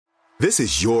This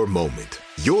is your moment,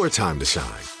 your time to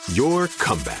shine, your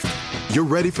comeback. You're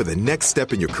ready for the next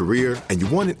step in your career, and you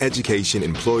want an education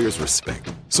employers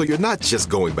respect. So you're not just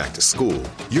going back to school,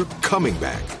 you're coming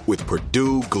back with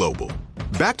Purdue Global.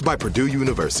 Backed by Purdue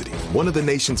University, one of the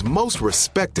nation's most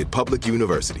respected public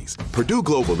universities, Purdue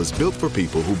Global is built for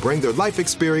people who bring their life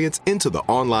experience into the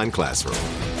online classroom.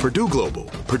 Purdue Global,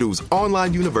 Purdue's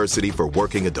online university for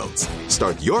working adults.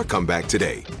 Start your comeback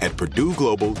today at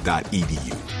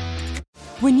purdueglobal.edu.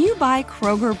 When you buy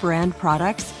Kroger brand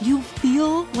products, you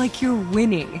feel like you're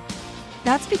winning.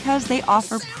 That's because they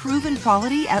offer proven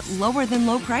quality at lower than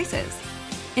low prices.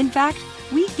 In fact,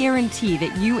 we guarantee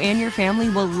that you and your family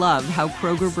will love how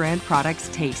Kroger brand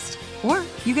products taste, or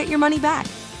you get your money back.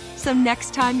 So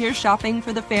next time you're shopping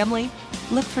for the family,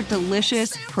 look for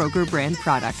delicious Kroger brand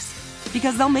products,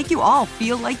 because they'll make you all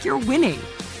feel like you're winning.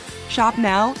 Shop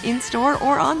now, in-store,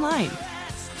 or online.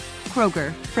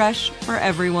 Kroger, fresh for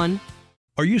everyone.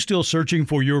 Are you still searching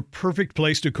for your perfect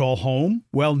place to call home?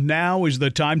 Well, now is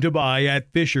the time to buy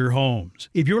at Fisher Homes.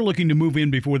 If you're looking to move in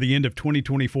before the end of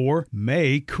 2024,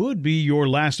 May could be your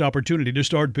last opportunity to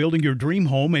start building your dream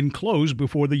home and close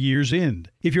before the year's end.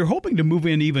 If you're hoping to move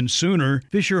in even sooner,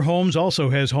 Fisher Homes also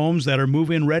has homes that are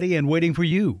move-in ready and waiting for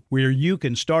you, where you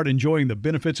can start enjoying the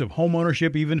benefits of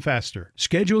homeownership even faster.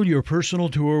 Schedule your personal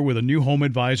tour with a new home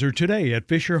advisor today at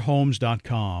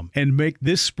FisherHomes.com and make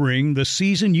this spring the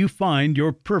season you find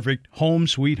your perfect home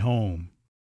sweet home.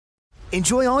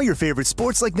 Enjoy all your favorite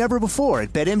sports like never before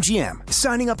at BetMGM.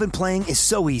 Signing up and playing is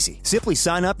so easy. Simply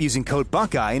sign up using code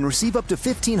Buckeye and receive up to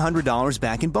 $1,500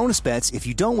 back in bonus bets if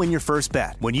you don't win your first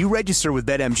bet. When you register with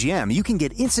BetMGM, you can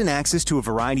get instant access to a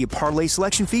variety of parlay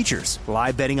selection features,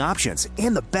 live betting options,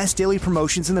 and the best daily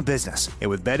promotions in the business. And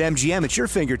with BetMGM at your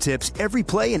fingertips, every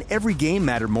play and every game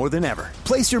matter more than ever.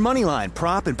 Place your moneyline,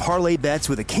 prop, and parlay bets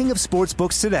with the king of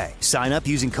sportsbooks today. Sign up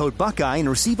using code Buckeye and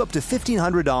receive up to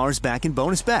 $1,500 back in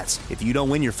bonus bets if you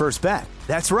don't win your first bet.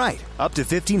 That's right, up to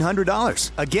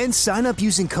 $1,500. Again, sign up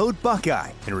using code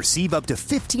Buckeye and receive up to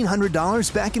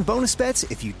 $1,500 back in bonus bets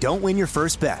if you don't win your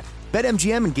first bet.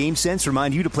 BetMGM and GameSense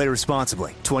remind you to play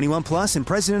responsibly. 21 plus and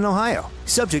present in Ohio.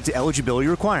 Subject to eligibility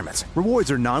requirements.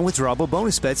 Rewards are non-withdrawable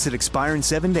bonus bets that expire in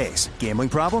 7 days. Gambling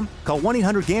problem? Call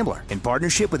 1-800-GAMBLER in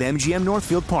partnership with MGM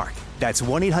Northfield Park. That's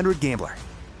 1-800-GAMBLER.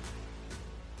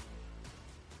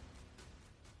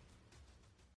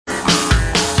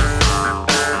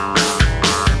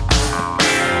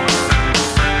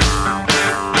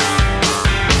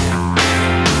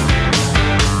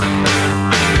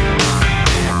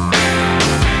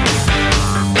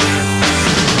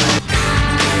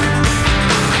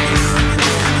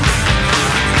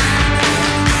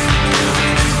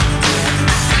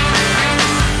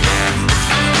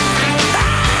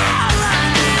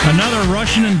 Another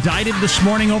Russian indicted this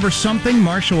morning over something.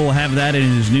 Marshall will have that in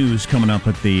his news coming up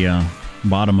at the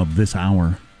bottom of this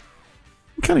hour.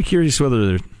 I'm kind of curious whether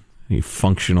there's any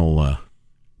functional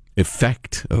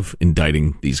effect of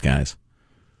indicting these guys.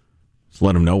 Just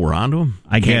let them know we're onto them.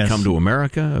 I Can't guess. come to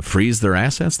America, freeze their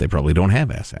assets. They probably don't have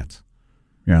assets.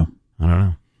 Yeah.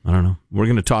 I don't know. We're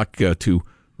going to talk to a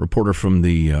reporter from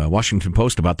the Washington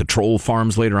Post about the troll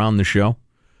farms later on in the show.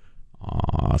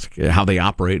 How they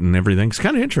operate and everything. It's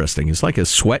kind of interesting. It's like a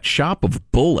sweatshop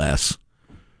of bull S.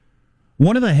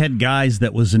 One of the head guys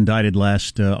that was indicted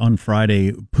on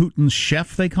Friday, Putin's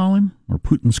chef, they call him, or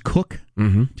Putin's cook.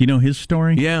 Mm-hmm. Do you know his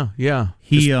story? Yeah.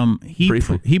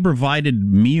 He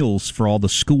provided meals for all the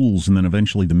schools and then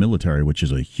eventually the military, which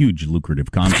is a huge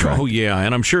lucrative contract. Oh, yeah,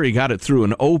 and I'm sure he got it through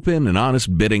an open and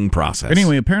honest bidding process.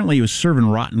 Anyway, apparently he was serving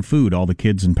rotten food. All the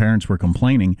kids and parents were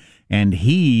complaining, and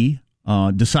he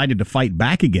decided to fight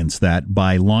back against that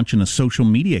by launching a social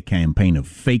media campaign of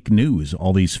fake news,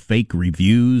 all these fake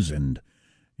reviews and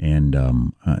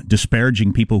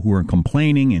disparaging people who were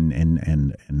complaining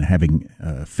and having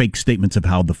fake statements of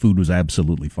how the food was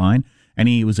absolutely fine. And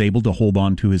he was able to hold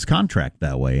on to his contract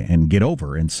that way and get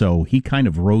over. And so he kind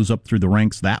of rose up through the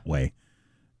ranks that way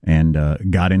and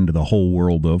got into the whole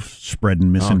world of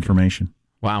spreading misinformation. Okay.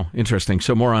 Wow, interesting.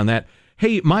 So more on that.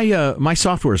 Hey, my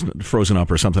software's frozen up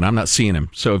or something. I'm not seeing him.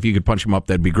 So if you could punch him up,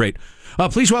 that'd be great.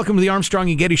 Please welcome to the Armstrong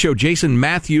and Getty Show, Jason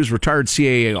Matthews, retired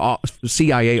CIA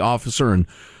officer and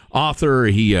author.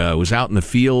 He was out in the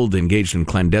field, engaged in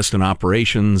clandestine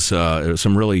operations,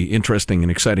 some really interesting and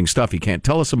exciting stuff he can't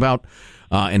tell us about,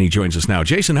 and he joins us now.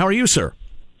 Jason, how are you, sir?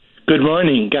 Good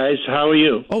morning, guys. How are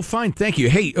you? Oh, fine. Thank you.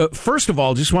 Hey, first of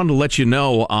all, just wanted to let you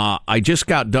know, I just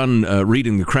got done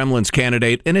reading The Kremlin's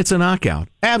Candidate, and it's a knockout.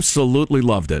 Absolutely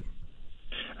loved it.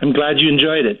 I'm glad you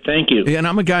enjoyed it. Thank you. And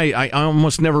I'm a guy, I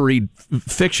almost never read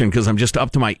fiction because I'm just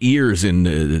up to my ears in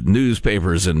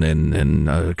newspapers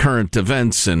and current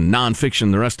events and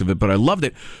nonfiction, the rest of it, but I loved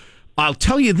it. I'll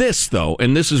tell you this, though,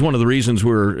 and this is one of the reasons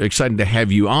we're excited to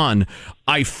have you on.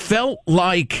 I felt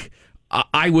like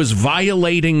I was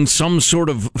violating some sort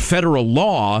of federal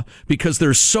law because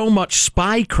there's so much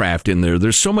spycraft in there.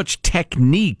 There's so much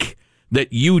technique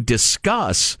that you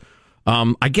discuss.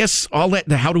 I guess all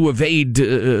that, how to evade,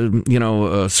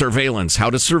 surveillance, how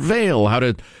to surveil, how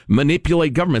to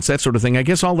manipulate governments, that sort of thing. I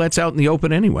guess all that's out in the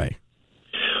open anyway.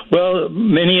 Well,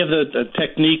 many of the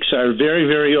techniques are very,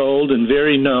 very old and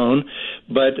very known,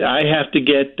 but I have to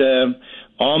get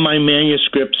all my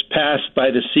manuscripts passed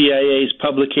by the CIA's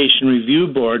Publication Review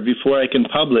Board before I can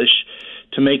publish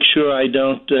to make sure I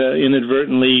don't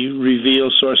inadvertently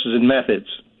reveal sources and methods.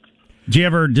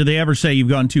 Do they ever say you've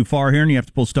gone too far here and you have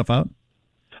to pull stuff out?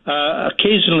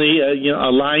 Occasionally, a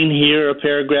line here, a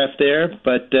paragraph there,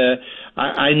 but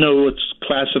I know it's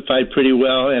classified pretty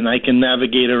well, and I can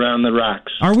navigate around the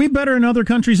rocks. Are we better in other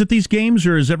countries at these games,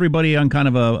 or is everybody on kind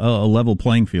of a level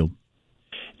playing field?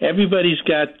 Everybody's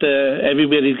got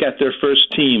their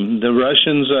first team. The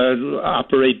Russians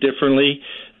operate differently.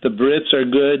 The Brits are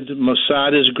good.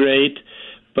 Mossad is great.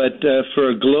 But for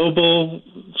a global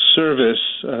service,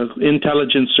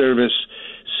 intelligence service,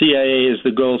 CIA is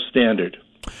the gold standard.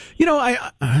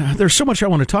 There's so much I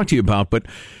want to talk to you about, but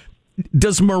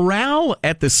does morale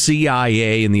at the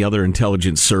CIA and the other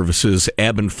intelligence services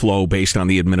ebb and flow based on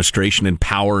the administration in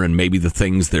power and maybe the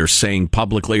things they're saying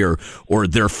publicly or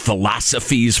their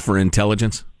philosophies for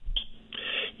intelligence?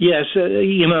 Yes,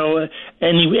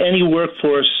 any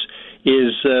workforce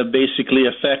is basically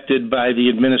affected by the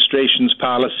administration's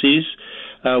policies.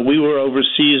 We were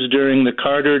overseas during the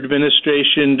Carter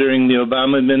administration, during the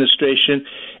Obama administration,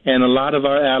 and a lot of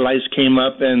our allies came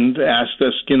up and asked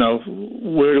us,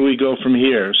 where do we go from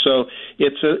here? So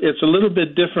it's a little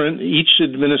bit different. Each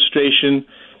administration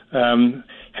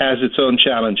has its own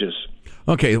challenges.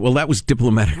 Okay, well, that was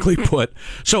diplomatically put.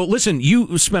 So, listen,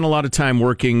 you spent a lot of time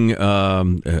working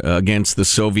against the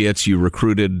Soviets. You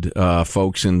recruited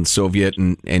folks in Soviet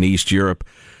and East Europe,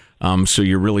 so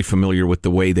you're really familiar with the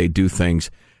way they do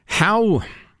things.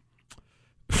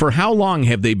 For how long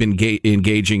have they been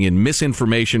engaging in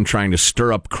misinformation, trying to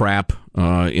stir up crap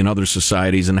in other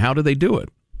societies, and how do they do it?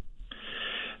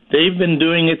 They've been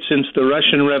doing it since the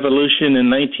Russian Revolution in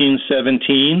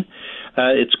 1917.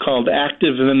 It's called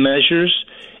active measures.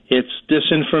 It's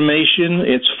disinformation.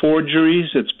 It's forgeries.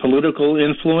 It's political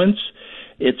influence.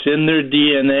 It's in their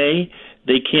DNA.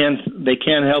 They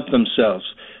can't help themselves.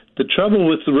 The trouble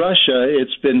with Russia,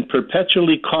 it's been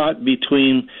perpetually caught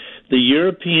between the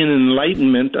European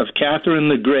Enlightenment of Catherine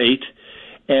the Great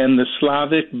and the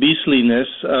Slavic beastliness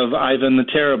of Ivan the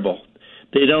Terrible.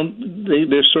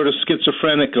 They're sort of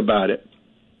schizophrenic about it.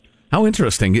 How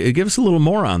interesting. Give us a little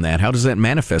more on that. How does that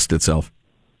manifest itself?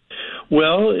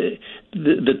 Well,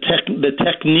 the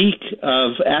technique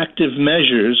of active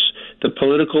measures, the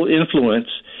political influence,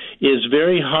 is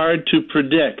very hard to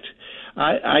predict.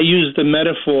 I use the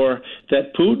metaphor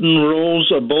that Putin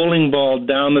rolls a bowling ball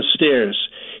down the stairs.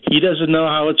 He doesn't know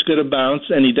how it's going to bounce,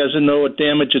 and he doesn't know what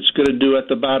damage it's going to do at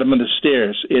the bottom of the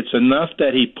stairs. It's enough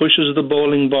that he pushes the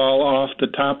bowling ball off the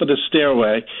top of the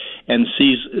stairway and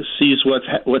sees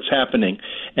what's happening.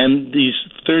 And these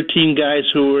 13 guys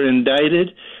who were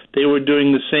indicted, they were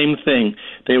doing the same thing.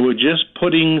 They were just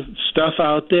putting stuff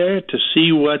out there to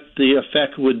see what the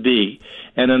effect would be.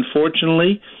 And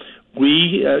unfortunately,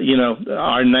 we,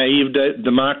 our naive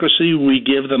democracy, we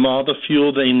give them all the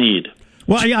fuel they need.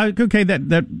 Well, yeah, okay,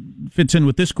 that fits in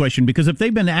with this question, because if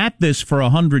they've been at this for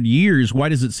 100 years, why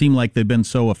does it seem like they've been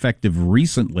so effective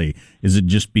recently? Is it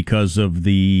just because of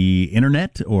the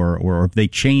internet, or have they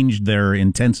changed their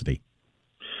intensity?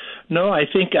 No, I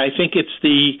think it's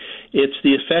the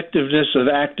effectiveness of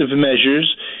active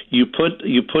measures. You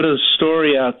put a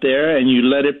story out there and you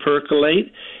let it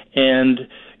percolate, and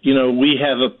we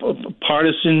have a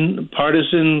partisan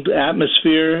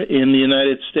atmosphere in the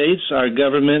United States. Our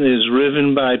government is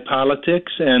riven by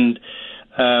politics and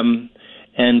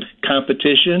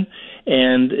competition,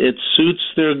 and it suits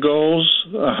their goals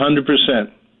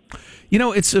 100%.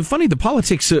 It's funny. The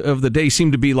politics of the day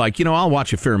seem to be like, I'll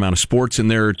watch a fair amount of sports, and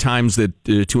there are times that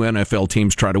two NFL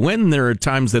teams try to win, and there are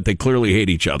times that they clearly hate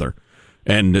each other.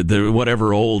 And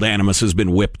whatever old animus has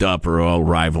been whipped up, or old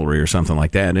rivalry or something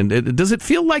like that. And does it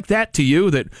feel like that to you,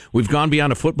 that we've gone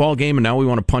beyond a football game and now we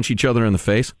want to punch each other in the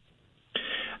face?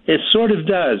 It sort of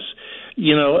does.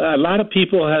 A lot of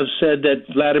people have said that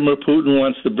Vladimir Putin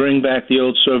wants to bring back the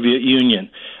old Soviet Union.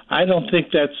 I don't think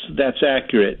that's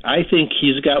accurate. I think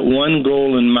he's got one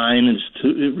goal in mind: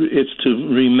 it's to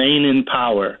remain in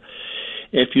power.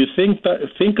 If you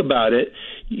think about it,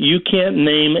 you can't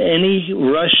name any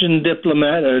Russian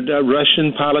diplomat or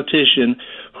Russian politician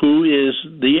who is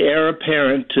the heir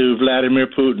apparent to Vladimir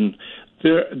Putin.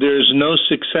 There's no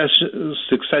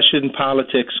succession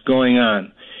politics going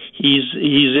on. He's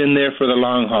in there for the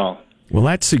long haul. Well,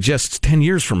 that suggests 10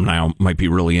 years from now might be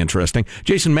really interesting.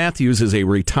 Jason Matthews is a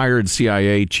retired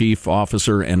CIA chief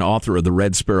officer and author of the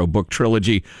Red Sparrow book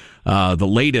trilogy, the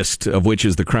latest of which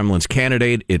is The Kremlin's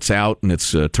Candidate. It's out, and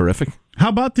it's terrific. How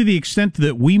about to the extent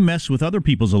that we mess with other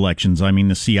people's elections? I mean,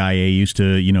 the CIA used to,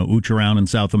 ooch around in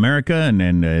South America,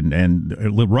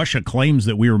 and Russia claims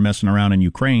that we were messing around in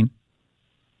Ukraine.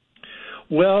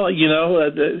 Well,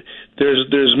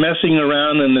 there's messing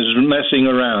around and there's messing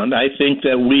around. I think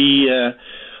that we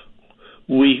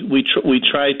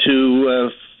try to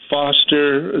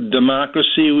foster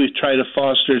democracy. We try to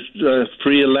foster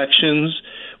free elections.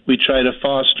 We try to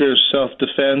foster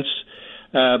self-defense.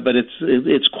 But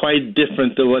it's quite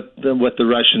different than what the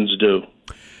Russians do.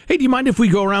 Hey, do you mind if we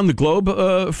go around the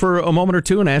globe for a moment or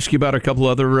two and ask you about a couple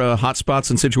other hot spots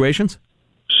and situations?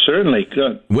 Certainly,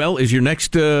 good. Well, is your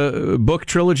next book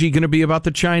trilogy going to be about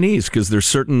the Chinese? Because there's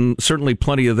certainly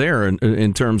plenty of there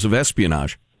in terms of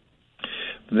espionage.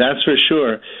 That's for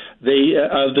sure.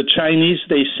 The Chinese,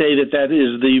 they say that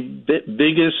is the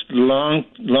biggest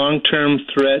long-term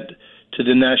threat to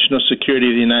the national security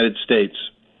of the United States.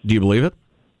 Do you believe it?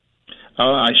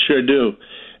 Oh, I sure do.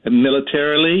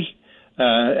 Militarily,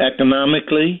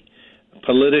 economically,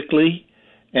 politically,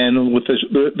 and with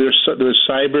their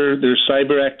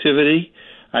cyber activity,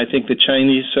 I think the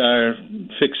Chinese are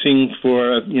fixing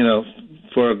for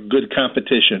a good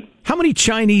competition. How many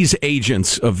Chinese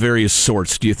agents of various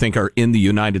sorts do you think are in the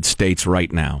United States right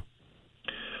now?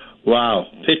 Wow,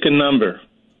 pick a number.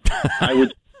 I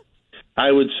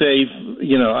would say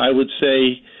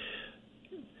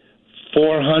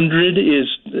 400 is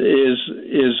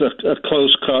a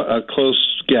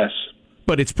close guess.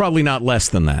 But it's probably not less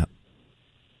than that.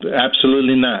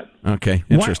 Absolutely not. Okay,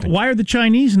 interesting. Why are the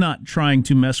Chinese not trying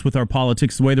to mess with our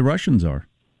politics the way the Russians are?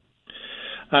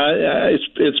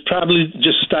 It's probably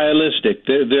just stylistic.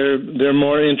 They're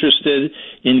more interested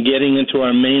in getting into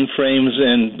our mainframes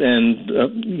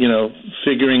and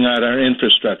figuring out our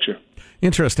infrastructure.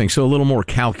 Interesting. So a little more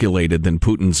calculated than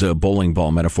Putin's bowling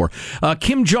ball metaphor.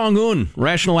 Kim Jong-un,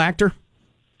 rational actor?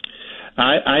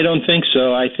 I don't think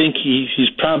so. I think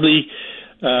he's probably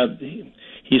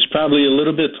a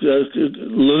little bit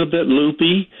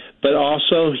loopy, but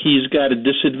also he's got a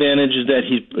disadvantage that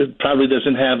he probably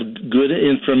doesn't have good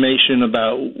information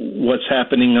about what's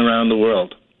happening around the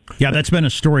world. Yeah, that's been a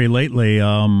story lately.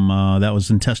 That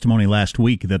was in testimony last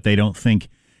week that they don't think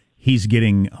he's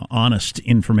getting honest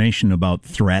information about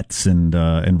threats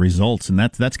and results, and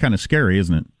that's kind of scary,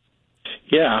 isn't it?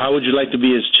 Yeah. How would you like to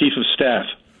be his chief of staff?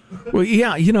 Well,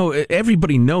 yeah,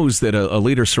 everybody knows that a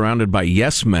leader surrounded by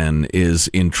yes men is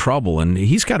in trouble, and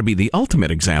he's got to be the ultimate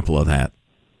example of that.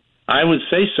 I would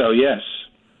say so, yes.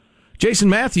 Jason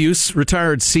Matthews,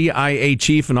 retired CIA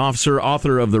chief and officer,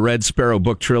 author of the Red Sparrow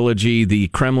book trilogy. The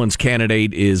Kremlin's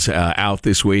Candidate is out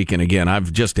this week, and again,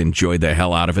 I've just enjoyed the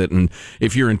hell out of it. And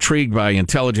if you're intrigued by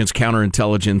intelligence,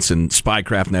 counterintelligence, and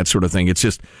spycraft and that sort of thing, it's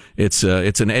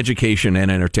an education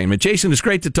and entertainment. Jason, it's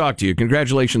great to talk to you.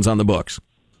 Congratulations on the books.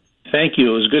 Thank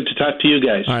you. It was good to talk to you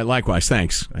guys. All right, likewise.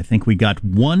 Thanks. I think we got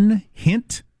one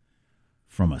hint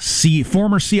from a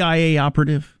former CIA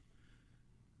operative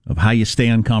of how you stay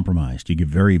uncompromised. You give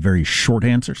very, very short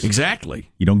answers. Exactly.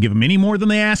 You don't give them any more than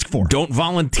they ask for. Don't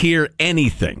volunteer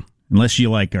anything. Unless you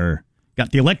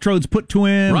got the electrodes put to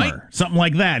him or something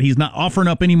like that. He's not offering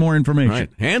up any more information. Right.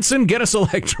 Hanson, get us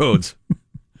electrodes.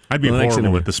 I'd be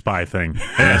horrible with the spy thing.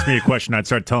 They'd ask me a question, I'd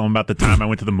start telling them about the time I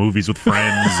went to the movies with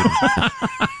friends.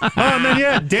 And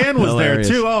then, Dan was Hilarious.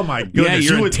 There, too. Oh, my goodness.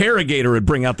 Yeah, your interrogator would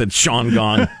bring out the Sean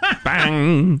Gone.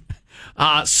 Bang!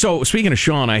 So, speaking of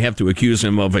Sean, I have to accuse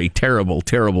him of a terrible,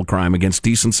 terrible crime against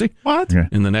decency. What?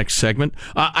 In the next segment.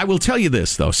 I will tell you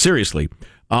this, though, seriously.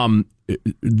 I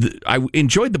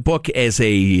enjoyed the book as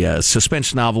a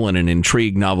suspense novel and an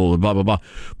intrigue novel, blah, blah, blah.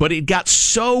 But it got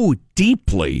so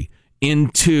deeply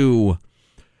into,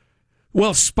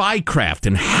 spycraft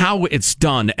and how it's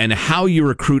done and how you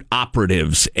recruit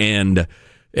operatives and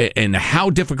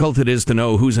how difficult it is to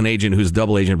know who's an agent, who's a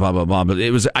double agent, blah, blah, blah. But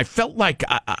I felt like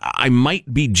I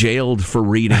might be jailed for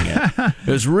reading it.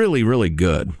 It was really, really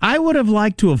good. I would have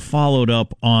liked to have followed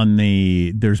up on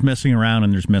there's messing around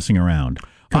and there's messing around.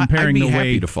 Comparing I'd be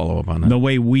happy to follow up on that. The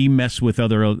way we mess with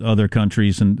other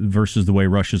countries and versus the way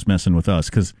Russia's messing with us.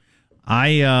 Because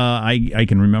I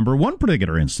can remember one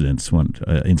particular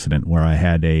incident where I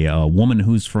had a woman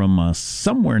who's from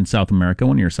somewhere in South America,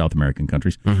 one of your South American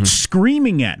countries,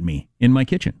 screaming at me in my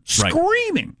kitchen,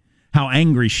 screaming how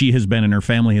angry she has been and her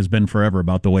family has been forever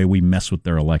about the way we mess with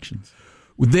their elections.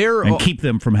 And keep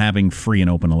them from having free and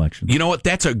open elections. You know what?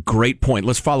 That's a great point.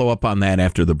 Let's follow up on that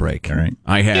after the break. All right.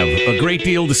 I have a great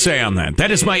deal to say on that.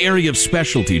 That is my area of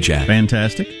specialty, Jack.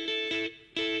 Fantastic.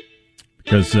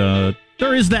 Because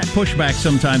there is that pushback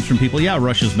sometimes from people. Yeah,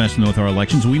 Russia's messing with our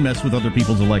elections. We mess with other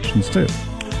people's elections, too.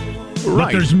 Right.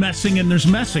 But there's messing and there's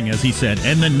messing, as he said,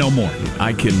 and then no more.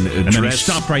 I can address... And then he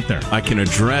stopped right there. I can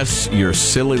address your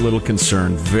silly little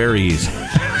concern very easily.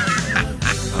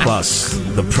 Plus,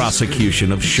 the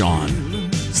prosecution of Sean.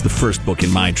 It's the first book in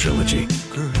my trilogy.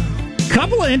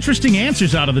 Couple of interesting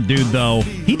answers out of the dude, though.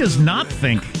 He does not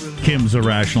think Kim's a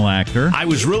rational actor. I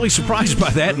was really surprised by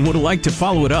that and would have liked to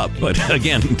follow it up, but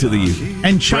again, to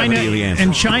the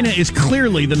China is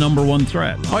clearly the number one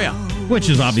threat. Oh yeah,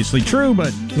 which is obviously true,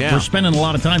 but we're spending a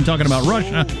lot of time talking about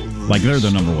Russia like they're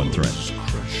the number one threat.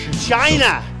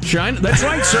 China. That's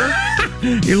right, sir.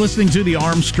 You're listening to the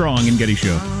Armstrong and Getty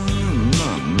Show.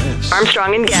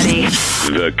 Armstrong and Getty.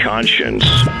 The conscience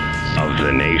of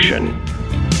the nation.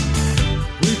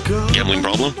 Gambling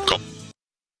problem? Call.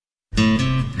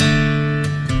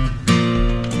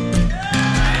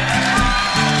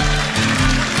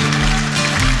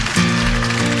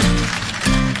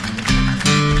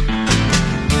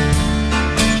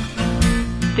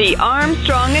 The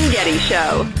Armstrong and Getty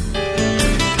Show.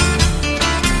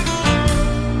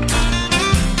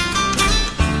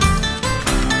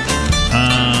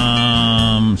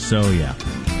 So, yeah.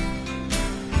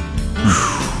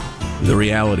 The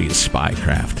reality is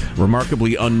spycraft.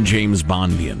 Remarkably un-James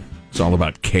Bondian. It's all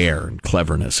about care and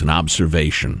cleverness and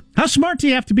observation. How smart do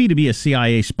you have to be a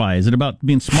CIA spy? Is it about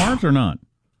being smart or not?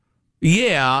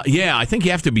 Yeah. I think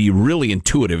you have to be really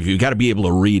intuitive. You've got to be able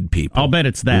to read people. I'll bet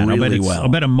it's that. I'll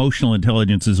bet emotional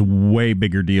intelligence is a way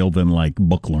bigger deal than, like,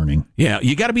 book learning. Yeah,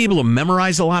 you got to be able to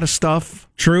memorize a lot of stuff.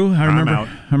 True. I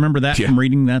remember that from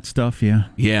reading that stuff,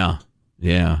 yeah.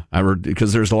 Yeah,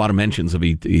 because there's a lot of mentions of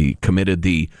he committed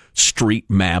the street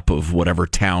map of whatever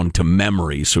town to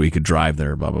memory so he could drive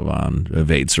there, blah, blah, blah, and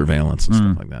evade surveillance and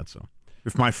stuff like that. So,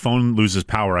 if my phone loses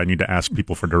power, I need to ask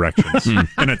people for directions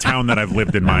in a town that I've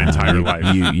lived in my entire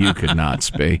life. You could not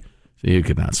spy. You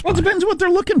could not spy. Well, it depends what they're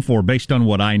looking for based on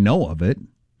what I know of it.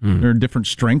 There are different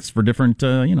strengths for different,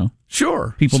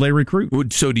 sure, people they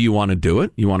recruit. So do you want to do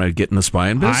it? You want to get in the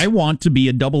spying business? I want to be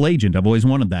a double agent. I've always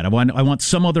wanted that. I want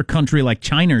some other country like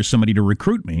China or somebody to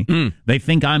recruit me. They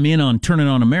think I'm in on turning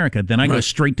on America. Then I go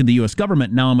straight to the U.S.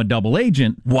 government. Now I'm a double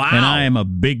agent. Wow. And I am a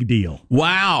big deal.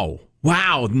 Wow,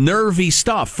 nervy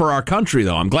stuff for our country,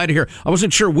 though. I'm glad to hear. I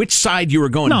wasn't sure which side you were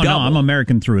going double. No, I'm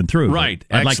American through and through. Right,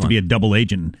 I'd like to be a double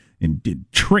agent and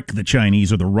trick the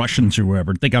Chinese or the Russians or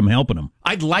whoever, think I'm helping them.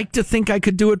 I'd like to think I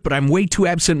could do it, but I'm way too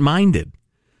absent-minded.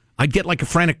 I'd get like a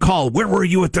frantic call, where were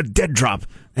you at the dead drop?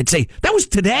 I'd say, that was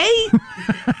today?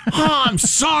 Oh, I'm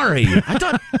sorry. I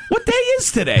thought, what day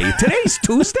is today? Today's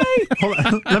Tuesday? Hold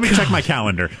on. Let me check my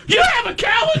calendar. You have a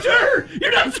calendar?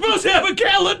 You're not supposed to have a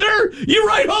calendar? You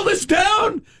write all this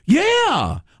down?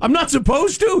 Yeah. I'm not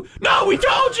supposed to? No, we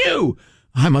told you.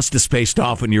 I must have spaced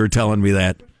off when you were telling me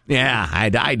that. Yeah,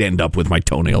 I'd end up with my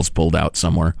toenails pulled out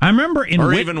somewhere. I remember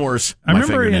even worse, in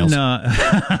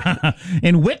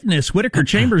Witness, Whittaker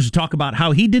Chambers talk about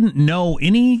how he didn't know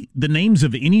the names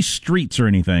of any streets or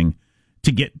anything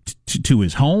to get to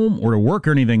his home or to work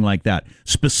or anything like that.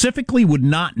 Specifically, would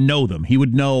not know them. He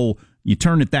would know you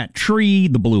turn at that tree,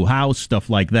 the blue house, stuff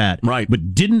like that. Right.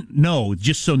 But didn't know,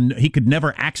 just so he could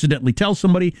never accidentally tell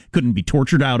somebody, couldn't be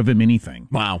tortured out of him, anything.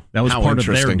 Wow. That was part of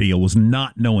their deal, was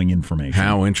not knowing information.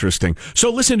 How interesting.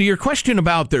 So listen to your question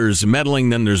about there's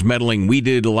meddling, then there's meddling. We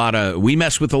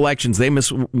mess with elections, they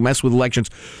mess with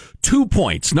elections. 2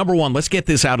 points. Number one, let's get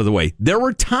this out of the way. There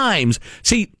were times,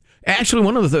 actually,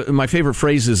 one of my favorite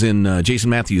phrases in Jason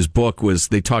Matthews' book was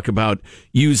they talk about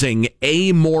using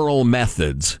amoral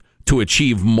methods to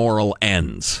achieve moral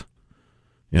ends.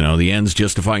 The ends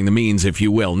justifying the means, if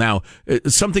you will. Now,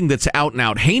 something that's out and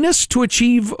out heinous to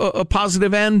achieve a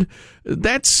positive end,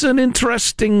 that's an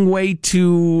interesting way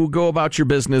to go about your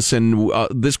business, and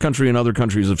this country and other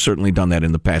countries have certainly done that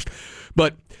in the past.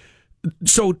 But,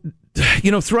 so,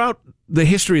 throughout the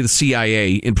history of the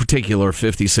CIA, in particular,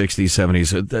 50s, 60s,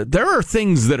 70s, there are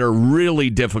things that are really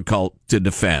difficult to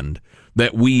defend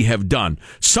that we have done.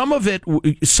 Some of it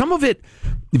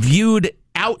viewed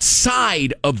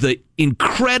outside of the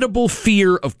incredible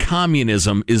fear of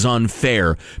communism is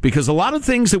unfair, because a lot of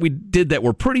things that we did that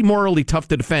were pretty morally tough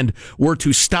to defend were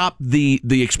to stop the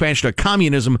expansion of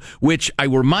communism, which I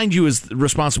remind you is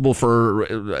responsible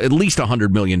for at least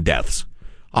 100 million deaths.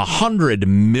 100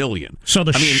 million. So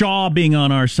Shah being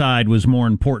on our side was more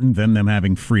important than them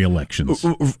having free elections.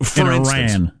 For instance,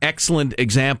 Iran. Excellent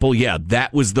example. Yeah,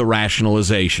 that was the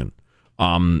rationalization.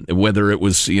 Whether it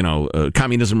was,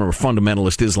 communism or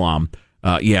fundamentalist Islam,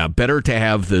 better to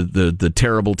have the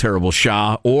terrible, terrible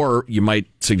Shah, or you might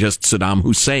suggest Saddam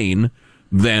Hussein,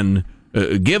 than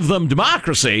give them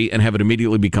democracy and have it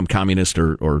immediately become communist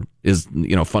or is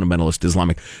fundamentalist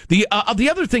Islamic. The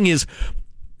other thing is,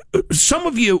 some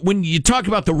of you, when you talk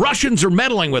about the Russians are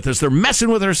meddling with us, they're messing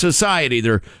with our society,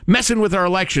 they're messing with our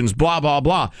elections, blah, blah,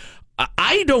 blah.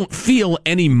 I don't feel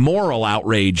any moral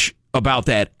outrage about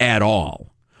that at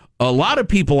all. A lot of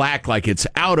people act like it's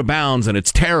out of bounds and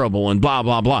it's terrible and blah,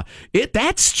 blah, blah.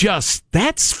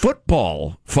 That's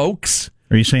football, folks.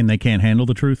 Are you saying they can't handle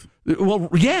the truth? Well,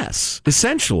 yes,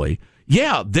 essentially.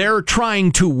 Yeah, they're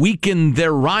trying to weaken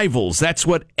their rivals. That's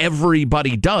what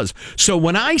everybody does. So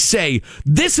when I say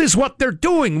this is what they're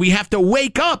doing, we have to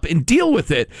wake up and deal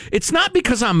with it. It's not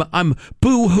because I'm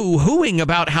boo-hoo-hooing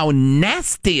about how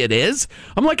nasty it is.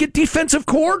 I'm like a defensive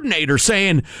coordinator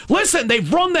saying, listen,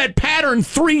 they've run that pattern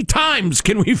 3 times.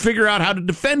 Can we figure out how to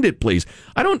defend it, please?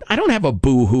 I don't have a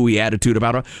boo-hooey attitude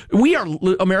about it. We are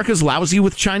America's lousy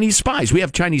with Chinese spies. We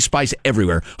have Chinese spies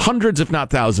everywhere, hundreds if not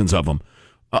thousands of them.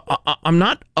 I'm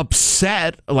not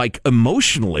upset, like,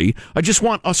 emotionally. I just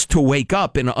want us to wake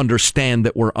up and understand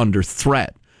that we're under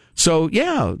threat. So,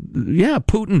 yeah,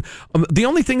 Putin. The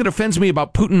only thing that offends me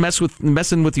about Putin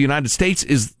messing with the United States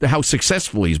is how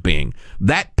successful he's being.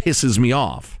 That pisses me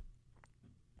off.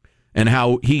 And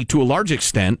how he, to a large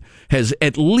extent, has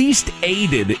at least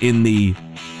aided in the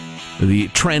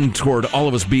trend toward all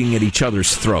of us being at each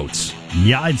other's throats.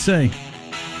 Yeah, I'd say.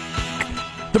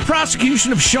 The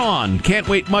prosecution of Sean can't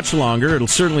wait much longer. It'll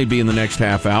certainly be in the next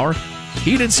half hour.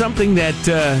 He did something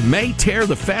that may tear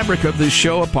the fabric of this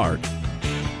show apart.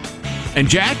 And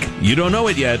Jack, you don't know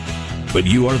it yet, but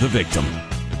you are the victim.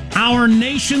 Our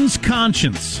nation's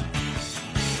conscience.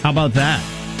 How about that?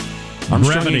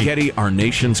 Armstrong and Getty, our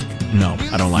nation's... No,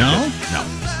 I don't like it. No.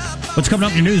 What's coming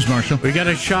up in your news, Marshall? We got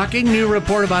a shocking new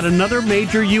report about another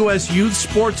major U.S. youth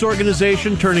sports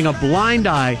organization turning a blind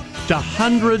eye to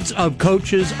hundreds of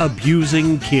coaches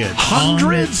abusing kids.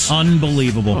 Hundreds?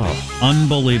 Unbelievable. Oh.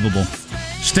 Unbelievable.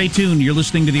 Stay tuned. You're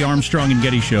listening to the Armstrong and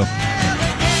Getty Show.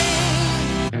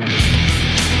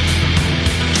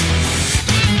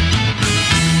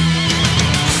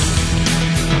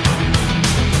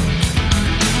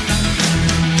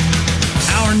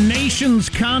 Our nation's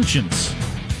conscience.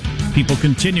 People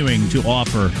continuing to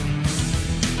offer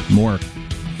more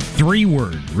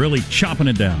 3-word, really chopping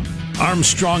it down.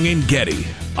 Armstrong and Getty,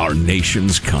 our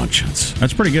nation's conscience.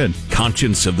 That's pretty good.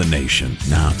 Conscience of the nation.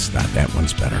 No, it's not. That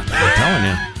one's better. I'm telling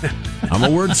you. I'm a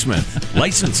wordsmith.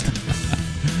 Licensed.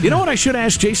 You know what? I should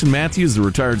ask Jason Matthews, the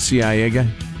retired CIA guy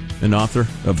and author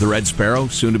of The Red Sparrow,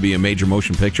 soon to be a major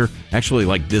motion picture. Actually,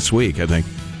 like this week, I think.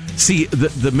 See,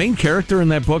 the main character in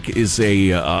that book is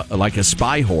like a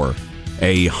spy whore.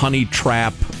 A honey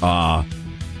trap,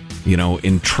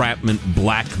 entrapment,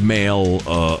 blackmail,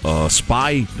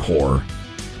 spy whore.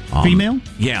 Female?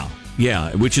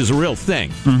 Yeah, which is a real thing.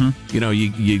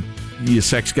 Mm-hmm. You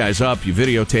sex guys up, you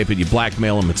videotape it, you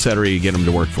blackmail them, etc. You get them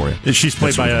to work for you. She's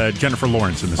played by Jennifer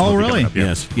Lawrence in this movie. Oh, really? Up,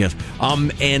 yeah. Yes.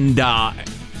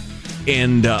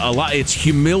 And a lot. It's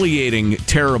humiliating,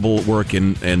 terrible work,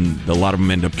 and a lot of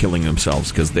them end up killing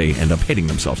themselves because they end up hating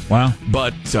themselves. Wow!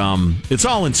 But it's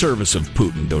all in service of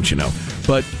Putin, don't you know?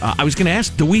 But I was going to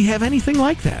ask, do we have anything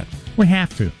like that? We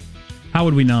have to. How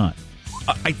would we not?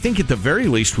 I think at the very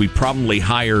least we probably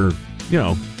hire,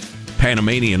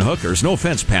 Panamanian hookers. No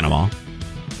offense, Panama.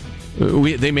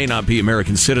 They may not be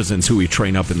American citizens who we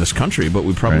train up in this country, but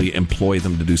we probably employ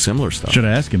them to do similar stuff. Should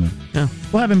ask him. Yeah.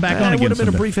 We'll have him back on again. That would have been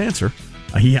someday. a brief answer.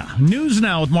 Yeah. News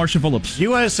now with Marcia Phillips.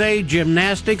 USA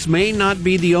Gymnastics may not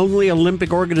be the only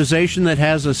Olympic organization that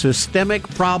has a systemic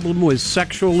problem with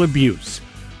sexual abuse.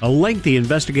 A lengthy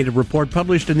investigative report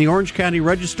published in the Orange County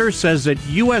Register says that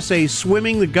USA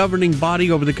Swimming, the governing body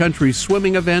over the country's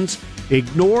swimming events,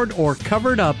 ignored or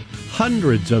covered up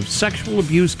hundreds of sexual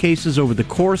abuse cases over the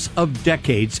course of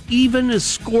decades, even as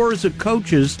scores of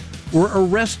coaches were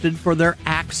arrested for their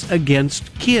acts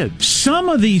against kids. Some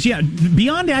of these,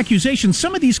 beyond accusations,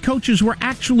 some of these coaches were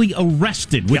actually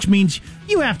arrested, which means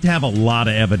you have to have a lot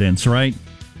of evidence, right?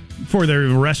 For their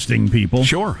arresting people.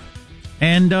 Sure.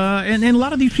 And a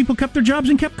lot of these people kept their jobs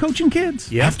and kept coaching kids.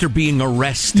 Yep. After being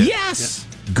arrested. Yes! Yep.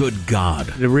 Good God.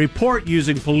 The report,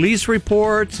 using police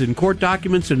reports and court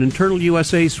documents and internal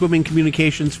USA swimming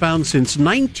communications, found since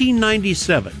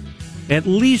 1997, at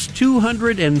least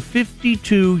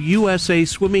 252 USA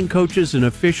swimming coaches and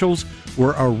officials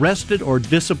were arrested or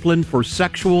disciplined for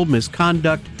sexual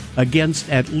misconduct against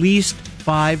at least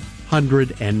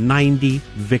 590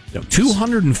 victims.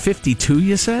 252,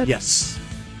 you said? Yes.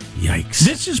 Yikes.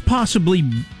 This is possibly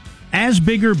as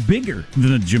big or bigger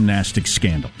than the gymnastics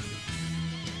scandal.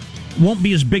 Won't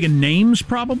be as big a names,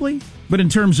 probably, but in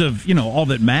terms of, all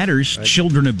that matters, right.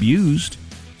 Children abused.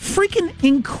 Freaking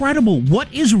incredible. What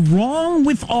is wrong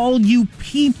with all you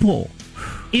people?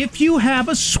 If you have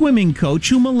a swimming coach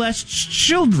who molests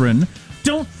children,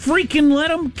 don't freaking let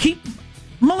him keep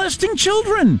molesting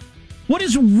children. What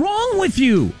is wrong with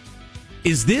you?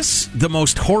 Is this the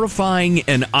most horrifying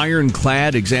and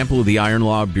ironclad example of the iron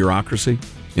law of bureaucracy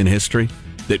in history?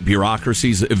 That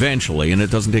bureaucracies eventually, and it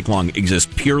doesn't take long,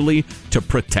 exist purely to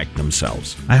protect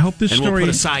themselves. I hope this story... And will put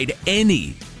aside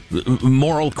any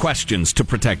moral questions to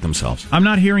protect themselves. I'm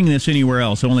not hearing this anywhere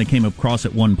else. I only came across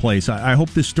it one place. I hope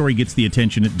this story gets the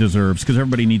attention it deserves, because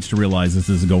everybody needs to realize this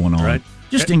is going on. Right.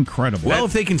 Just incredible. Well,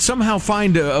 if they can somehow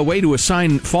find a way to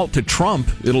assign fault to Trump,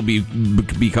 it'll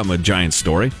become a giant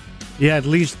story. Yeah, at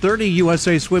least 30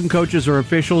 USA Swim coaches or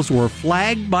officials were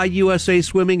flagged by USA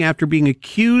Swimming after being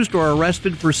accused or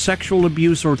arrested for sexual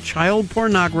abuse or child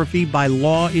pornography by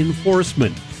law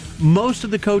enforcement. Most of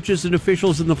the coaches and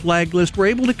officials in the flag list were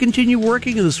able to continue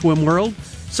working in the swim world.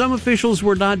 Some officials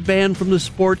were not banned from the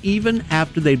sport even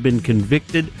after they'd been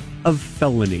convicted of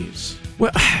felonies.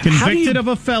 Well, convicted of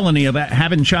a felony of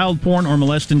having child porn or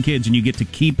molesting kids, and you get to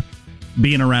keep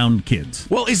being around kids.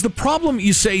 Well, is the problem,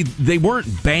 you say they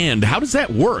weren't banned? How does that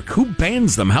work? Who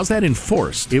bans them? How's that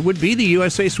enforced? It would be the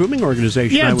USA Swimming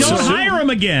Organization. Yeah, don't hire them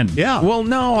again. Yeah. Well,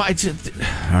 no,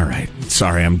 all right.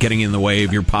 Sorry, I'm getting in the way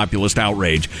of your populist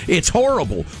outrage. It's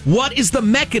horrible. What is the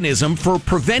mechanism for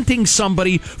preventing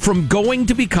somebody from going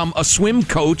to become a swim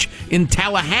coach in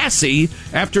Tallahassee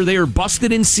after they are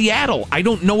busted in Seattle? I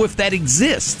don't know if that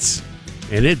exists.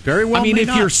 And it very well may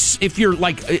not. if you're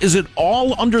like, is it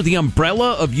all under the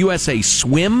umbrella of USA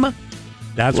Swim?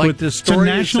 That's what this story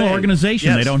is. It's a national organization.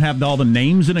 Yes. They don't have all the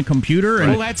names in a computer.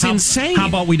 Well, that's insane. How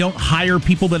about we don't hire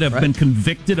people that have been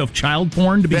convicted of child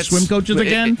porn to be swim coaches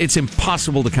again? It's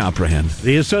impossible to comprehend.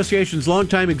 The association's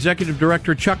longtime executive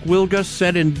director, Chuck Wilgus,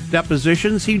 said in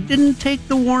depositions he didn't take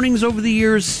the warnings over the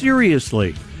years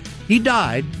seriously. He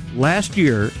died last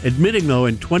year, admitting, though,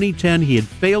 in 2010 he had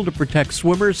failed to protect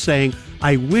swimmers, saying,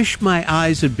 "I wish my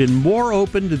eyes had been more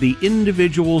open to the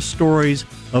individual stories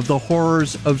of the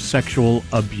horrors of sexual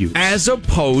abuse." As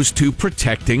opposed to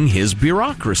protecting his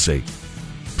bureaucracy,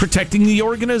 protecting the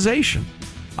organization.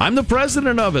 I'm the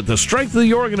president of it. The strength of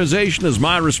the organization is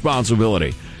my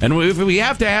responsibility. And if we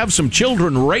have to have some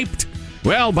children raped,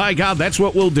 well, by God, that's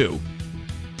what we'll do.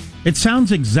 It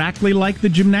sounds exactly like the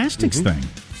gymnastics thing.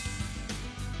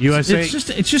 USA,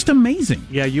 it's just amazing.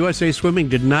 Yeah, USA Swimming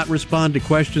did not respond to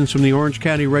questions from the Orange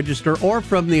County Register or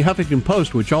from the Huffington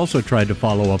Post, which also tried to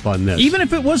follow up on this. Even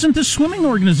if it wasn't the swimming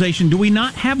organization, do we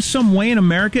not have some way in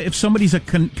America, if somebody's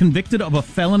convicted of a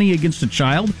felony against a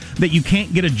child, that you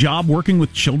can't get a job working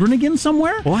with children again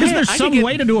somewhere? Well, is there some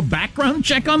way to do a background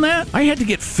check on that? I had to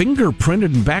get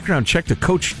fingerprinted and background checked to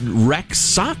coach rec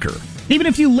soccer. Even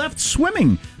if you left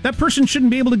swimming, that person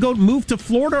shouldn't be able to go move to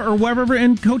Florida or wherever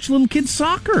and coach little kids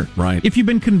soccer. Right. If you've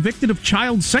been convicted of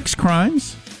child sex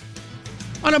crimes.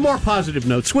 On a more positive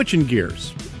note, switching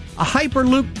gears. A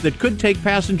Hyperloop that could take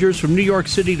passengers from New York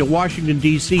City to Washington,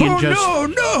 D.C. We've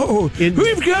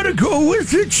got to go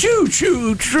with the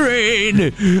choo-choo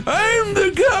train. I'm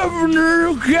the governor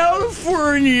of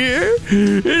California,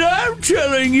 and I'm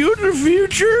telling you the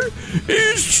future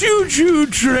is choo-choo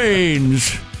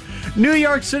trains. New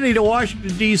York City to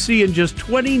Washington, D.C. in just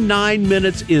 29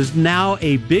 minutes is now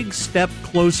a big step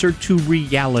closer to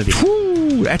reality.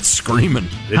 Whew, that's screaming.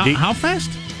 How fast?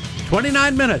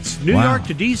 29 minutes. New York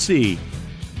to D.C.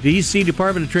 D.C.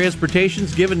 Department of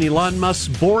Transportation's given Elon Musk's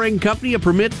Boring Company a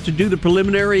permit to do the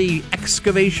preliminary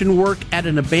excavation work at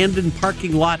an abandoned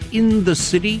parking lot in the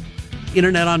city.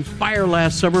 Internet on fire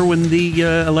last summer when the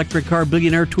electric car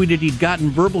billionaire tweeted he'd gotten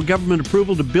verbal government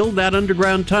approval to build that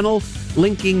underground tunnel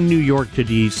linking New York to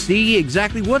D.C.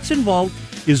 Exactly what's involved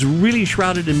is really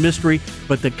shrouded in mystery,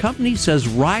 but the company says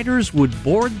riders would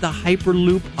board the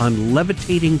Hyperloop on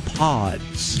levitating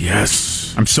pods. Yes.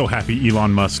 Yes. I'm so happy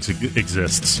Elon Musk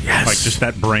exists. Yes. Like, just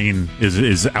that brain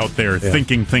is out there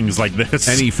thinking things like this.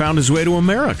 And he found his way to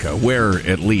America, where,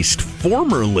 at least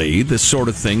formerly, this sort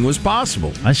of thing was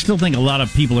possible. I still think a lot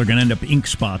of people are going to end up ink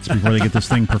spots before they get this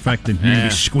thing perfected. You're going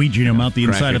to be squeeging them out the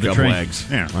inside of the train. Eggs,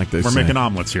 Yeah, like they we're say. making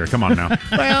omelets here. Come on now.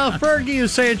 Well, Fergie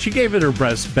is saying she gave it her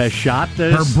best shot.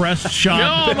 Her breast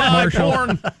shot,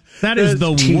 Marshall. That is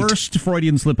the worst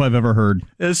Freudian slip I've ever heard.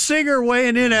 A singer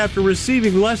weighing in after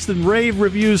receiving less than rave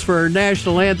reviews for her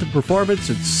national anthem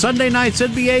performance at Sunday night's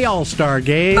NBA All-Star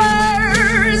Game.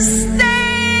 First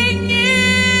thing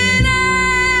in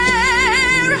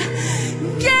air,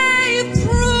 gave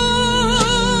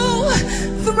through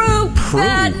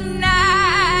that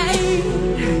night,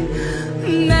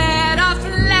 that our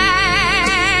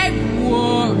flag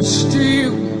was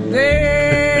still there.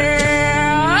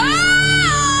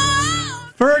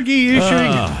 Fergie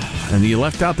issuing... And you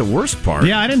left out the worst part.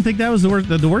 Yeah, I didn't think that was the worst.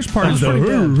 The worst part is the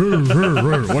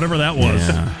whatever that was.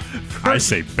 Yeah. I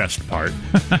say best part.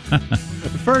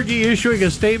 Fergie issuing a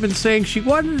statement saying she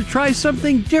wanted to try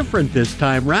something different this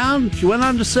time round. She went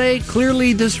on to say,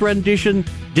 clearly this rendition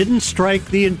didn't strike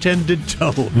the intended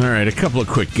tone. All right, a couple of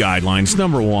quick guidelines.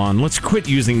 Number one, let's quit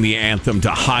using the anthem to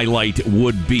highlight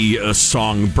would-be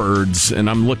songbirds. And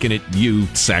I'm looking at you,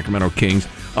 Sacramento Kings.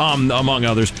 Among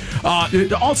others.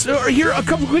 Also, here are a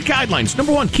couple quick guidelines.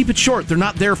 Number one, keep it short. They're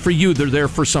not there for you. They're there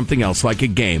for something else, like a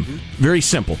game. Very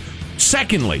simple.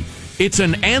 Secondly, it's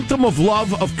an anthem of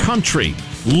love of country.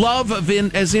 Love of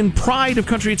as in pride of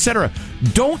country, etc.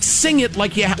 Don't sing it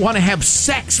like you want to have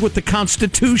sex with the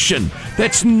Constitution.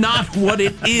 That's not what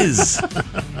it is.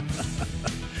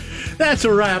 That's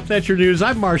a wrap. That's your news.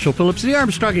 I'm Marshall Phillips, the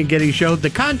Armstrong and Getty Show, the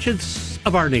conscience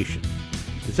of our nation.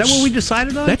 Is that what we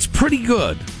decided on? That's pretty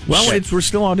good. Well, we're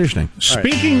still auditioning.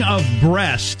 Speaking of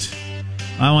breast,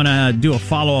 I want to do a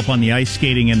follow-up on the ice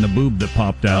skating and the boob that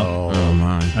popped out. Oh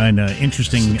my. And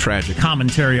interesting tragic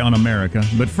commentary on America.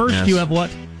 But first, you have what?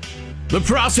 The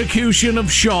prosecution of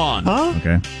Sean. Huh?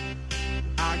 Okay.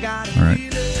 All right.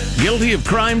 Guilty of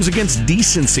crimes against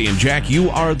decency. And Jack, you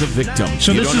are the victim.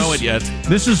 So you don't know it yet.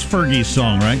 This is Fergie's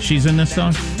song, right? She's in this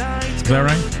song? Is that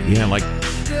right? Yeah, like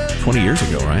 20 years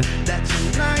ago, right?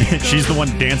 She's the one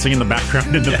dancing in the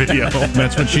background in the video.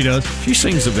 That's what she does. She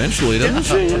sings eventually, doesn't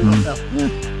she?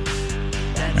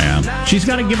 Yeah. She's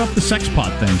got to give up the sex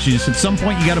pot thing. She just, at some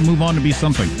point, you got to move on to be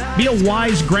something. Be a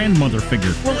wise grandmother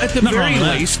figure. Well, at the very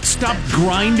least, stop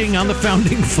grinding on the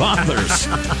founding fathers.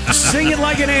 Sing it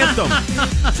like an anthem.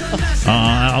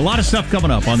 A lot of stuff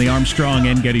coming up on the Armstrong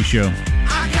and Getty Show.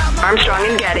 Armstrong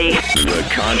and Getty. The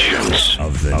conscience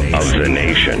of the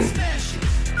nation.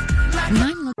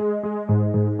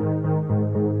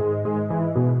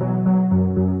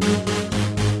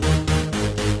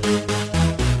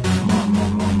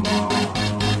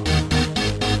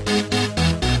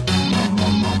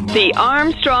 The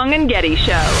Armstrong and Getty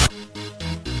Show.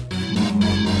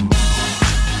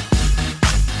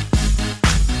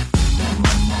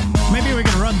 Maybe we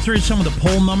can run through some of the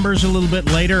poll numbers a little bit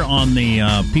later on the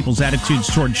people's attitudes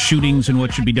towards shootings and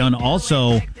what should be done.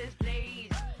 Also,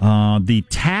 the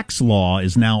tax law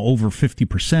is now over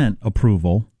 50%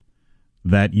 approval.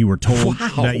 That you were told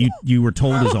you were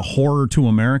told is a horror to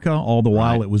America. All the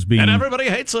while it was being, and everybody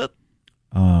hates it.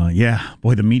 Yeah,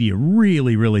 boy, the media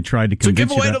really tried to convince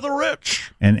it's a giveaway you to the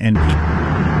rich, and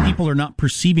people are not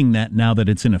perceiving that now that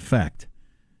it's in effect.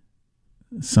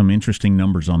 Some interesting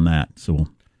numbers on that, so we'll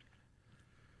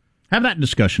have that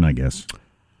discussion, I guess.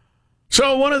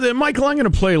 So Michael, I'm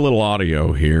going to play a little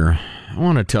audio here. I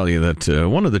want to tell you that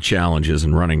one of the challenges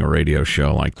in running a radio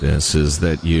show like this is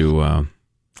that you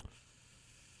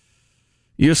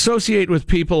associate with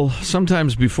people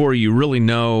sometimes before you really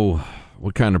know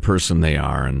what kind of person they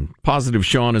are, and Positive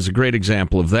Sean is a great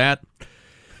example of that.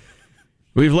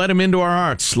 We've let him into our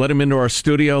hearts, let him into our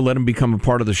studio, let him become a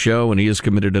part of the show, and he has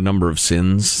committed a number of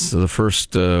sins. The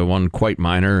first one quite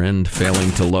minor and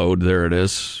failing to load. There it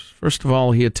is. First of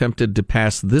all, he attempted to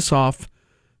pass this off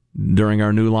during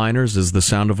our new liners as the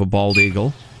sound of a bald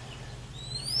eagle.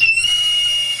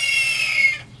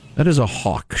 That is a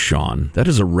hawk, Sean. That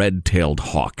is a red-tailed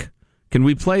hawk. Can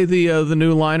we play the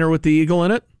new liner with the eagle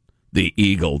in it? The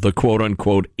eagle, the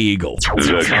quote-unquote eagle.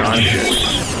 The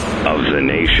conscience of the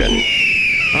nation.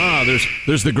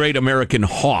 There's the great American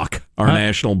hawk, our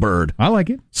national bird. I like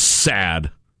it.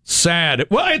 Sad.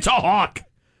 Well, it's a hawk.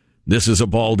 This is a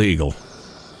bald eagle.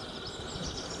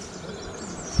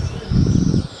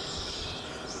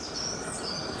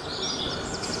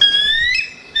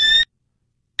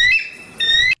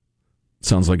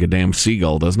 Sounds like a damn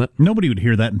seagull, doesn't it? Nobody would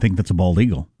hear that and think that's a bald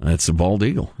eagle. That's a bald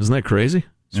eagle. Isn't that crazy?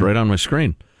 It's right on my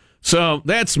screen. So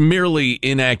that's merely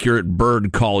inaccurate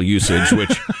bird call usage,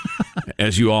 which,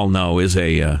 as you all know, is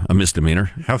a misdemeanor.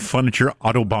 Have fun at your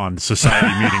Autobahn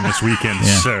Society meeting this weekend,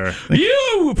 sir.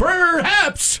 You,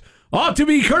 perhaps, ought to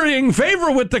be currying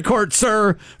favor with the court,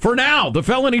 sir. For now, the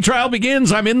felony trial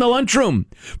begins. I'm in the lunchroom.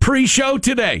 Pre-show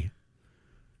today.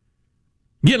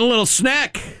 Getting a little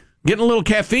snack. Getting a little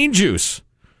caffeine juice.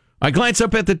 I glance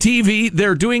up at the TV.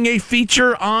 They're doing a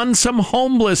feature on some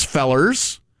homeless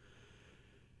fellers.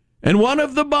 And one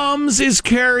of the bums is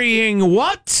carrying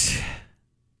what?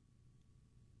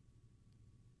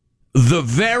 The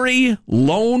very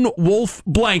lone wolf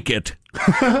blanket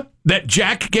that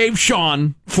Jack gave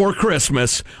Sean for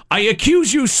Christmas. I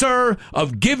accuse you, sir,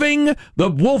 of giving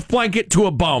the wolf blanket to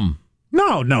a bum.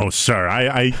 No, sir.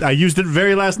 I used it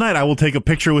very last night. I will take a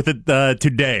picture with it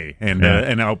today,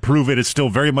 and I'll prove it is still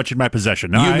very much in my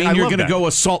possession. No, you mean you're going to go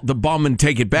assault the bum and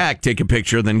take it back, take a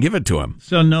picture, then give it to him?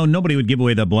 So no, nobody would give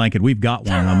away that blanket. We've got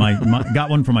one. Got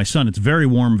one for my son. It's very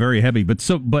warm, very heavy, but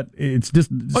it's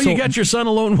just. Oh, you got your son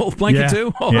a lone wolf blanket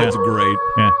too? Oh, that's great.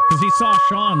 Yeah, because he saw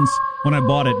Sean's when I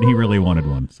bought it, and he really wanted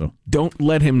one. So don't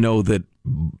let him know that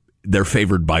they're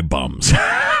favored by bums.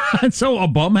 So a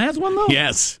bum has one though?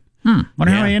 Yes.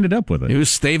 Wonder how I ended up with it. He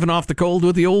was staving off the cold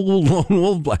with the old lone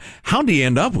wolf. How'd he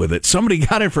end up with it? Somebody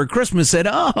got it for Christmas, said,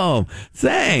 "Oh,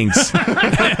 thanks."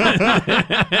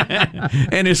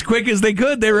 And as quick as they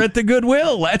could, they were at the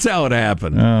Goodwill. That's how it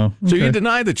happened. Oh, okay. So you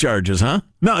deny the charges, huh?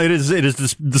 No, it is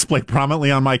displayed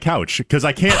prominently on my couch because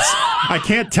I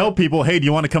can't tell people, hey, do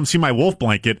you want to come see my wolf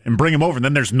blanket and bring them over? And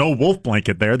then there's no wolf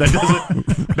blanket there.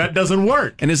 That doesn't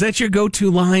work. And is that your go-to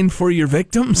line for your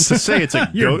victims? To say it's a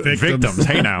victims.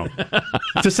 Hey now,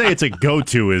 to say it's a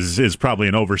go-to is probably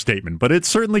an overstatement, but it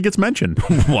certainly gets mentioned.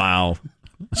 Wow.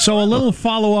 So a little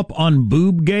follow-up on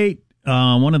Boobgate.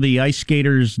 One of the ice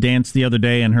skaters danced the other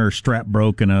day and her strap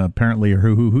broke and apparently her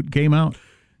hoo-hoo-hoot came out.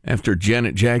 After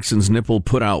Janet Jackson's nipple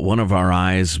put out one of our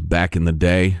eyes back in the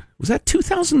day. Was that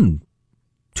 2000?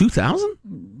 2000?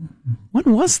 When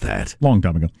was that? Long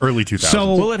time ago. Early 2000s.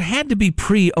 So, well, it had to be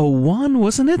pre-01,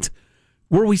 wasn't it?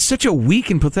 Were we such a weak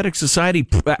and pathetic society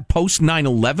post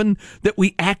 9/11 that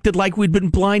we acted like we'd been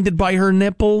blinded by her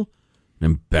nipple?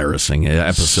 Embarrassing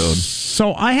episode.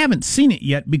 So I haven't seen it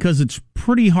yet because it's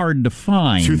pretty hard to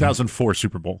find. 2004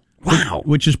 Super Bowl. Wow.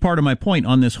 Which is part of my point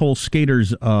on this whole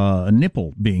skater's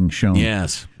nipple being shown.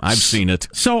 Yes, I've seen it.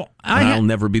 So I'll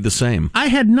never be the same. I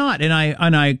had not, and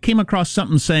I came across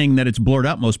something saying that it's blurred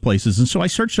out most places, and so I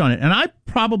searched on it, and I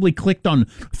probably clicked on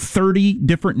 30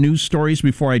 different news stories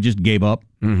before I just gave up.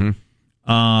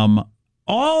 Mm-hmm.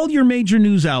 All your major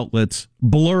news outlets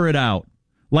blur it out,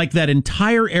 like that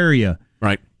entire area.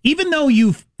 Right. Even though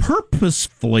you've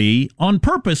purposefully, on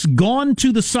purpose, gone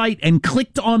to the site and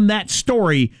clicked on that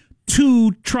story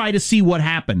to try to see what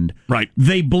happened. Right.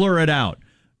 They blur it out.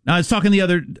 Now, I was talking the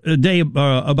other day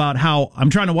about how I'm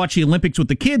trying to watch the Olympics with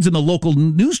the kids, and the local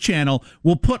news channel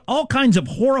will put all kinds of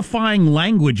horrifying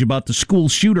language about the school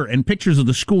shooter and pictures of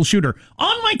the school shooter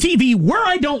on my TV where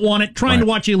I don't want it, trying to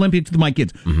watch the Olympics with my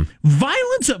kids. Mm-hmm.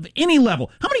 Violence of any level.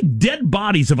 How many dead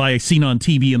bodies have I seen on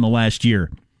TV in the last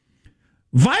year?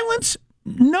 Violence,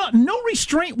 no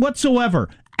restraint whatsoever.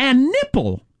 And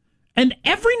nipple. And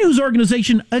every news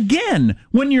organization, again,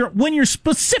 when you're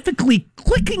specifically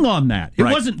clicking on that, it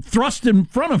wasn't thrust in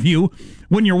front of you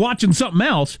when you're watching something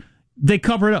else, they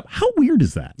cover it up. How weird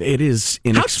is that? It is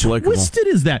inexplicable. How twisted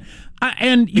is that?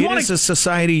 And it is a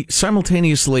society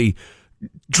simultaneously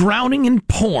drowning in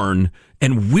porn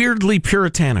and weirdly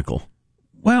puritanical.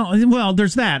 Well,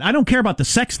 there's that. I don't care about the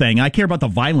sex thing. I care about the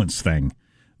violence thing.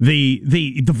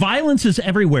 The violence is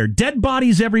everywhere. Dead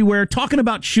bodies everywhere. Talking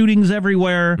about shootings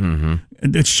everywhere.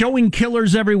 Mm-hmm. Showing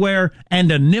killers everywhere.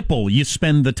 And a nipple you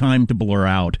spend the time to blur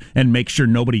out and make sure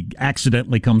nobody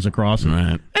accidentally comes across it.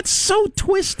 Right. That's so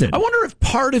twisted. I wonder if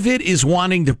part of it is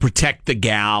wanting to protect the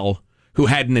gal who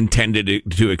hadn't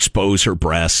intended to expose her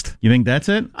breast. You think that's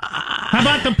it? How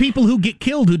about the people who get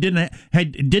killed who didn't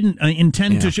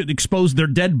intend to expose their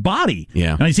dead body?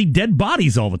 Yeah. And I see dead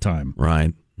bodies all the time.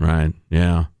 Right.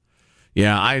 Yeah.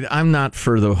 I'm not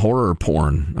for the horror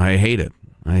porn. I hate it.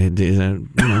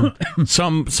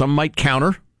 Some might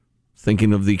counter,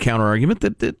 thinking of the counter argument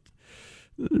that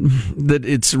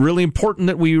it's really important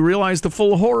that we realize the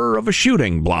full horror of a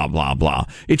shooting. Blah blah blah.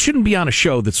 It shouldn't be on a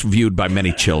show that's viewed by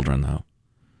many children, though.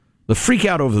 The freak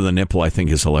out over the nipple, I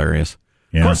think, is hilarious.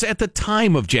 Yeah. Of course, at the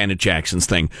time of Janet Jackson's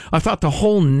thing, I thought the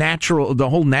whole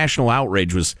national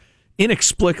outrage was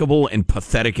inexplicable and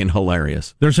pathetic and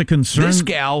hilarious. There's a concern. This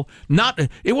gal,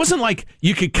 it wasn't like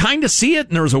you could kind of see it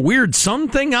and there was a weird sun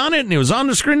thing on it and it was on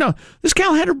the screen. No, this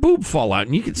gal had her boob fall out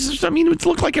and it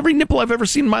looked like every nipple I've ever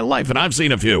seen in my life, and I've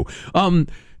seen a few.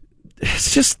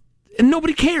 It's just, and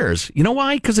nobody cares. You know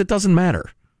why? Because it doesn't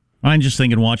matter. I'm just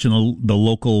thinking, watching the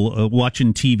local,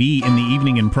 watching TV in the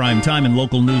evening in prime time, and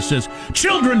local news says,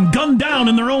 children gunned down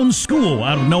in their own school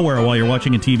out of nowhere while you're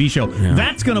watching a TV show. Yeah.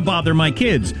 That's going to bother my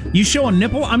kids. You show a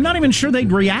nipple, I'm not even sure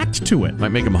they'd react to it. Might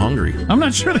make them hungry. I'm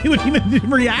not sure they would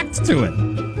even react to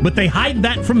it. But they hide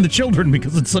that from the children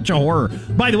because it's such a horror.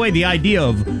 By the way, the idea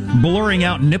of blurring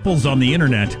out nipples on the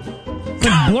internet, it's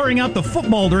like blurring out the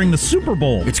football during the Super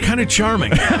Bowl. It's kind of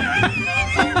charming.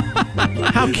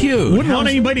 How cute. Wouldn't want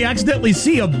anybody accidentally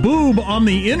see a boob on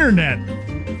the internet.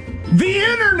 The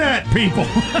internet, people.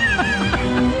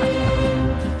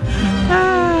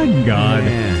 God.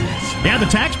 Yeah, the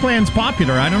tax plan's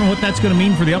popular. I don't know what that's going to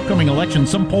mean for the upcoming election.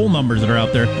 Some poll numbers that are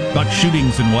out there about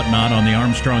shootings and whatnot on the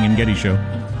Armstrong and Getty Show.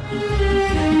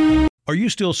 Are you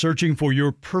still searching for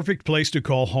your perfect place to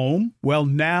call home? Well,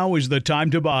 now is the time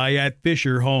to buy at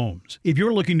Fisher Homes. If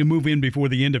you're looking to move in before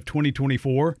the end of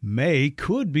 2024, May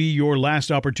could be your last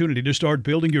opportunity to start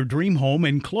building your dream home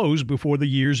and close before the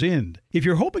year's end. If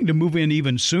you're hoping to move in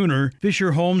even sooner,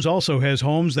 Fisher Homes also has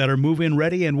homes that are move-in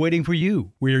ready and waiting for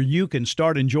you, where you can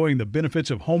start enjoying the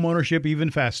benefits of homeownership even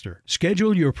faster.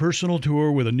 Schedule your personal tour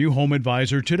with a new home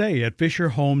advisor today at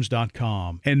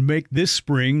FisherHomes.com and make this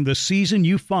spring the season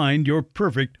you find your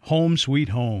perfect home sweet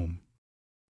home.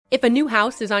 If a new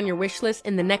house is on your wish list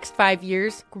in the next 5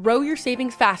 years, grow your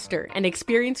savings faster and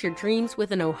experience your dreams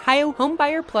with an Ohio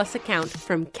Homebuyer Plus account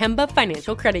from Kemba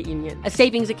Financial Credit Union. A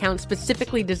savings account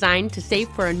specifically designed to save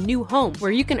for a new home,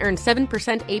 where you can earn 7%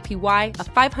 APY,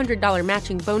 a $500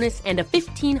 matching bonus, and a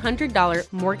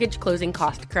 $1,500 mortgage closing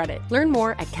cost credit. Learn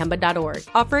more at Kemba.org.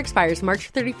 Offer expires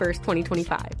March 31st,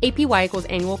 2025. APY equals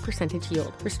annual percentage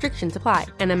yield. Restrictions apply.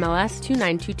 NMLS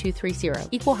 292230.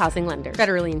 Equal housing lender.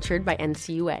 Federally insured by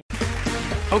NCUA.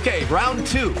 Okay, round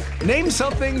two. Name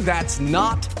something that's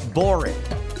not boring.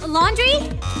 A laundry?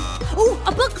 Ooh,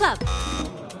 a book club.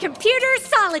 Computer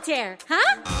solitaire,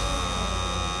 huh?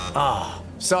 Ah,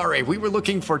 sorry, we were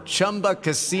looking for Chumba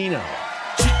Casino.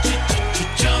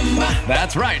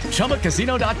 That's right,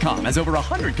 ChumbaCasino.com has over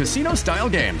 100 casino-style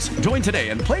games. Join today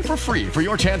and play for free for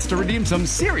your chance to redeem some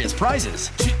serious prizes.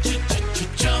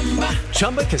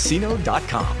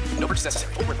 ChumbaCasino.com. No purchase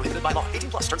necessary. Void where prohibited by law.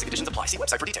 18+ terms and conditions apply. See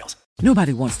website for details.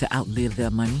 Nobody wants to outlive their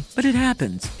money, but it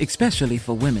happens, especially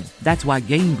for women. That's why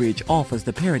Gainbridge offers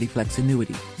the Parity Flex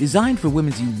annuity, designed for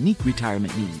women's unique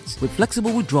retirement needs, with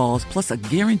flexible withdrawals plus a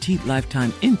guaranteed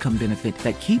lifetime income benefit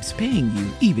that keeps paying you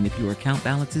even if your account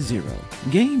balance is zero.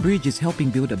 Gainbridge is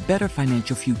helping build a better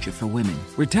financial future for women.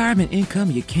 Retirement income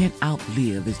you can't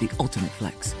outlive is the ultimate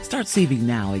flex. Start saving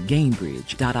now at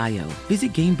Gainbridge.io.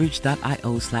 Visit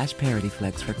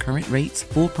Gainbridge.io/ParityFlex for current rates,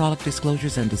 full product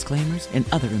disclosures and disclaimers, and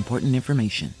other important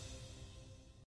information.